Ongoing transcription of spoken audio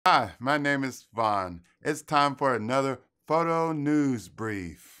Hi, my name is Vaughn. It's time for another photo news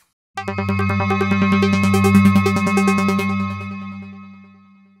brief.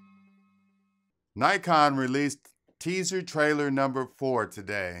 Nikon released teaser trailer number 4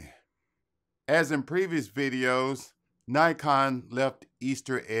 today. As in previous videos, Nikon left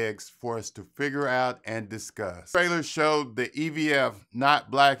Easter eggs for us to figure out and discuss. The trailer showed the EVF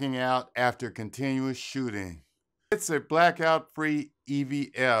not blacking out after continuous shooting. It's a blackout-free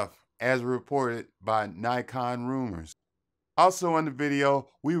EVF, as reported by Nikon Rumors. Also in the video,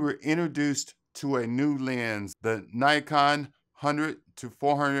 we were introduced to a new lens, the Nikon 100 to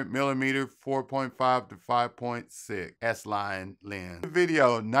 400 millimeter 4.5 to 5.6 S-line lens. In the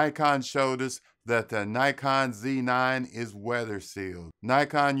video, Nikon showed us that the Nikon Z9 is weather sealed.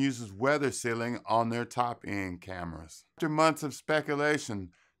 Nikon uses weather sealing on their top-end cameras. After months of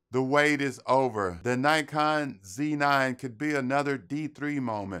speculation, the wait is over. The Nikon Z9 could be another D3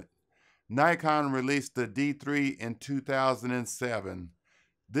 moment. Nikon released the D3 in 2007.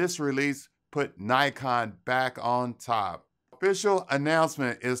 This release put Nikon back on top. Official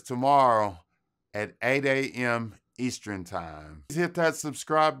announcement is tomorrow at 8 a.m. Eastern Time. Please hit that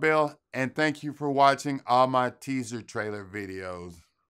subscribe bell and thank you for watching all my teaser trailer videos.